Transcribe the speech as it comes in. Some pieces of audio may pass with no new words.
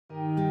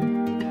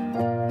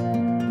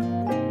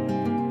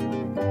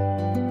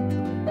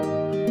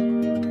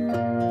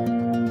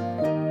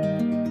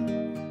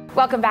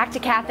Welcome back to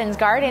Kathan's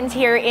Gardens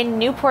here in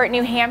Newport,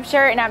 New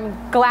Hampshire, and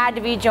I'm glad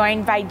to be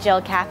joined by Jill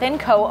Kathan,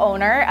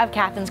 co-owner of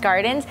Kathan's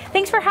Gardens.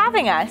 Thanks for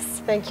having us.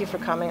 Thank you for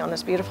coming on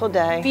this beautiful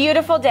day.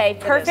 Beautiful day,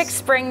 perfect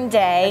spring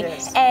day, It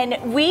is.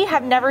 and we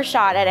have never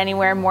shot at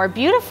anywhere more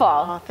beautiful.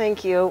 Oh,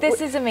 thank you. This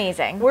is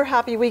amazing. We're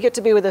happy we get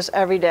to be with this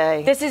every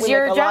day. This is we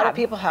your make a job. lot of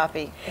people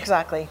happy.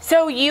 Exactly.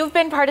 So you've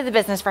been part of the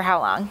business for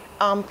how long?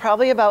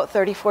 Probably about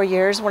 34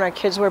 years. When our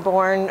kids were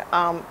born,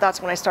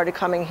 that's when I started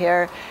coming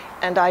here.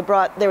 And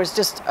there was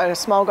just a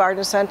small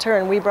garden center,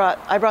 and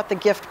I brought the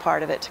gift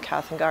part of it to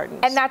Kathan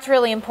Gardens. And that's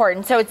really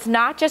important. So it's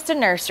not just a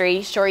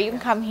nursery. Sure, you can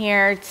come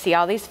here, see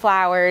all these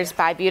flowers,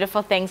 buy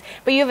beautiful things,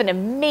 but you have an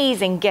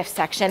amazing gift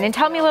section. And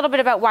tell me a little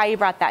bit about why you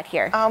brought that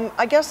here.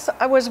 I guess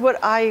I'm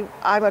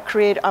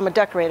a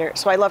decorator,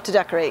 so I love to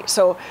decorate.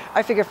 So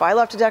I figure if I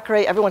love to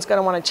decorate, everyone's going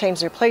to want to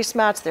change their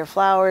placemats, their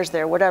flowers,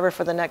 their whatever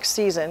for the next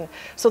season.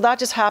 So that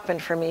just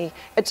happened for me.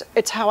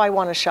 It's how I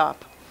want to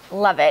shop.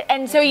 Love it.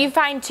 And so you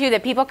find too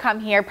that people come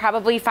here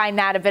probably find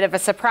that a bit of a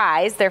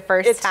surprise their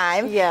first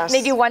time. Yes.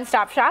 They do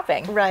one-stop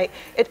shopping. Right.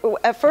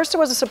 At first it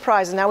was a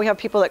surprise, and now we have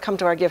people that come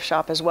to our gift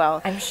shop as well.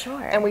 I'm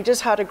sure. And we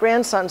just had a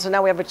grandson, so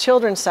now we have a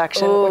children's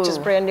section, which is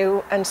brand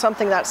new and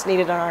something that's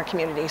needed in our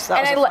community. So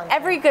that was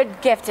every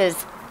good gift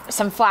is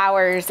some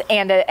flowers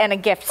and a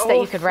gift that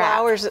you could wrap.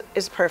 Flowers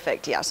is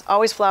perfect, yes.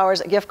 Always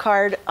flowers, a gift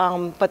card,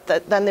 but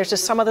then there's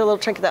just some other little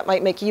trinket that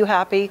might make you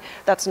happy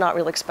that's not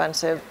real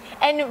expensive.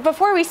 And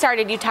before we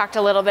started, you talked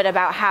a little bit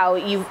about how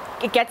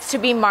it gets to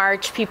be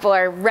March, people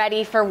are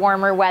ready for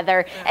warmer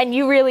weather, and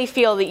you really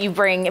feel that you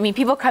bring, I mean,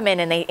 people come in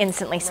and they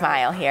instantly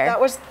smile here.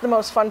 That was the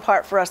most fun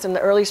part for us in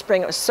the early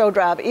spring. It was so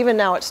drab. Even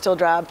now it's still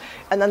drab.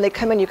 And then they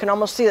come in, you can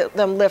almost see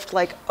them lift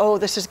like, oh,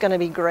 this is going to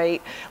be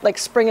great. Like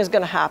spring is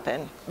going to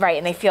happen. Right,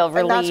 and they feel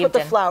relieved. And that's what the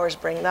flowers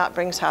bring. That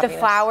brings happiness. The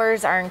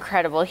flowers are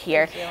incredible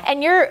here.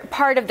 And you're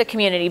part of the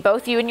community.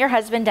 Both you and your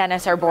husband,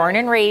 Dennis, are born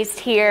and raised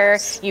here.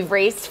 Yes. You've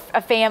raised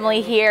a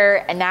family here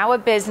and now a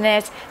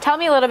business. Tell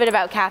me a little bit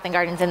about Kathan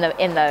Gardens in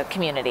the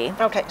community.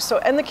 Okay, so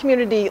in the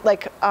community,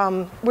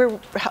 we're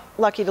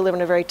lucky to live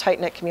in a very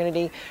tight-knit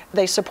community.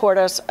 They support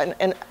us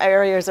and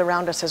areas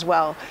around us as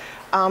well.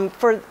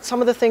 For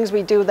some of the things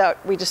we do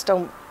that we just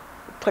don't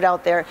put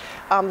out there,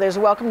 there's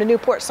Welcome to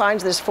Newport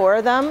signs. There's 4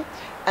 of them.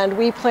 And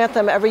we plant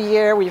them every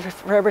year. We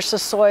refurbish the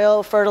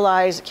soil,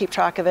 fertilize, keep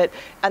track of it,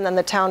 and then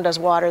the town does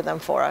water them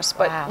for us.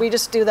 But we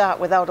just do that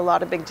without a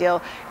lot of big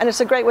deal. And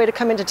it's a great way to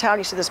come into town.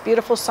 You see this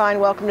beautiful sign,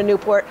 Welcome to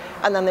Newport,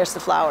 and then there's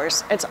the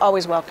flowers. It's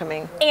always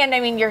welcoming. And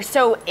I mean, you're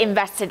so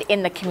invested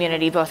in the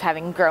community, both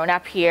having grown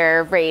up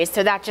here, raised,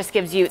 so that just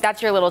gives you,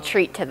 that's your little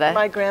treat to the...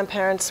 My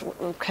grandparents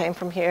came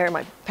from here,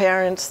 my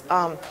parents,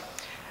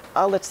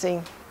 let's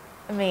see.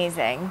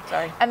 Amazing.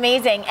 Sorry.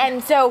 Amazing.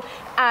 And so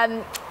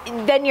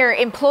then your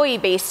employee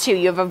base too,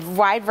 you have a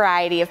wide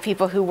variety of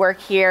people who work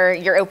here.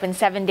 You're open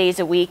 7 days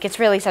a week. It's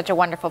really such a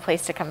wonderful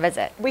place to come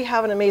visit. We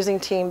have an amazing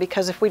team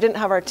because if we didn't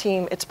have our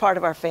team, it's part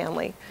of our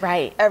family.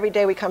 Right. Every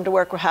day we come to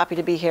work, we're happy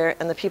to be here,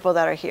 and the people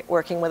that are here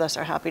working with us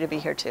are happy to be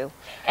here too.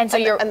 And so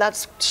and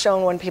that's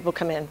shown when people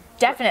come in.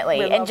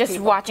 Definitely, and just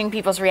watching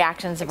people's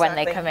reactions of when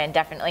they come in,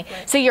 definitely.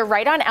 Right. So you're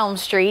right on Elm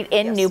Street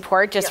in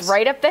Newport, just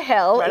right up the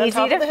hill, right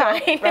easy to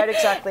find. Hill. Right,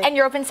 exactly. And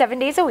you're open 7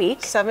 days a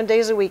week? 7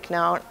 days a week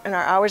now, and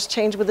our hours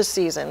change with the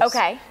seasons.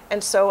 Okay.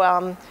 And so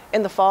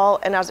in the fall,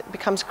 and as it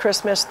becomes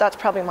Christmas, that's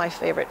probably my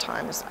favorite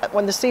time.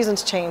 When the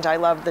seasons change, I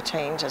love the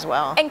change as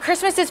well. And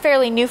Christmas is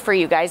fairly new for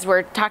you guys.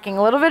 We're talking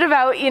a little bit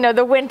about,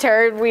 the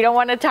winter. We don't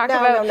want to talk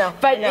about,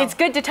 but it's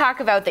good to talk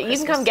about that. Christmas.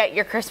 You can come get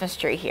your Christmas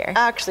tree here.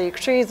 Actually,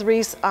 trees,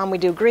 wreaths, we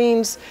do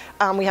greens.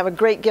 We have a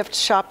great gift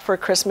shop for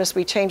Christmas.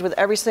 We change with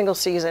every single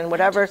season,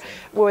 whatever.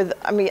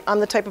 I'm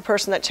the type of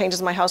person that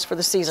changes my house for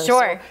the season.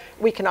 Sure.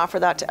 So we can offer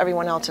that to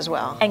everyone else as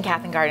well. And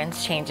Kathan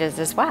Gardens changes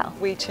as well.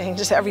 We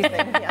change everything.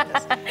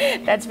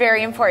 Yes. That's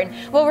very important.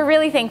 Well, we're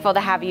really thankful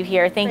to have you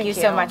here. Thank you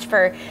so much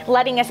for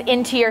letting us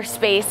into your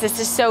space. This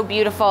is so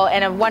beautiful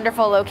and a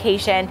wonderful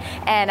location.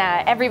 And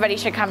everybody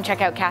should come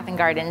check out Kathan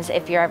Gardens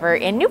if you're ever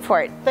in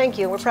Newport. Thank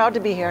you. We're proud to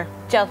be here.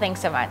 Jill,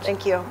 thanks so much.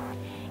 Thank you.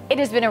 It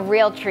has been a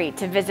real treat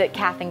to visit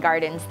Kathan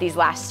Gardens these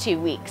last 2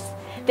 weeks.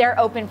 They're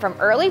open from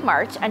early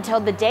March until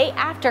the day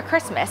after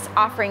Christmas,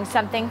 offering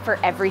something for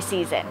every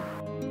season.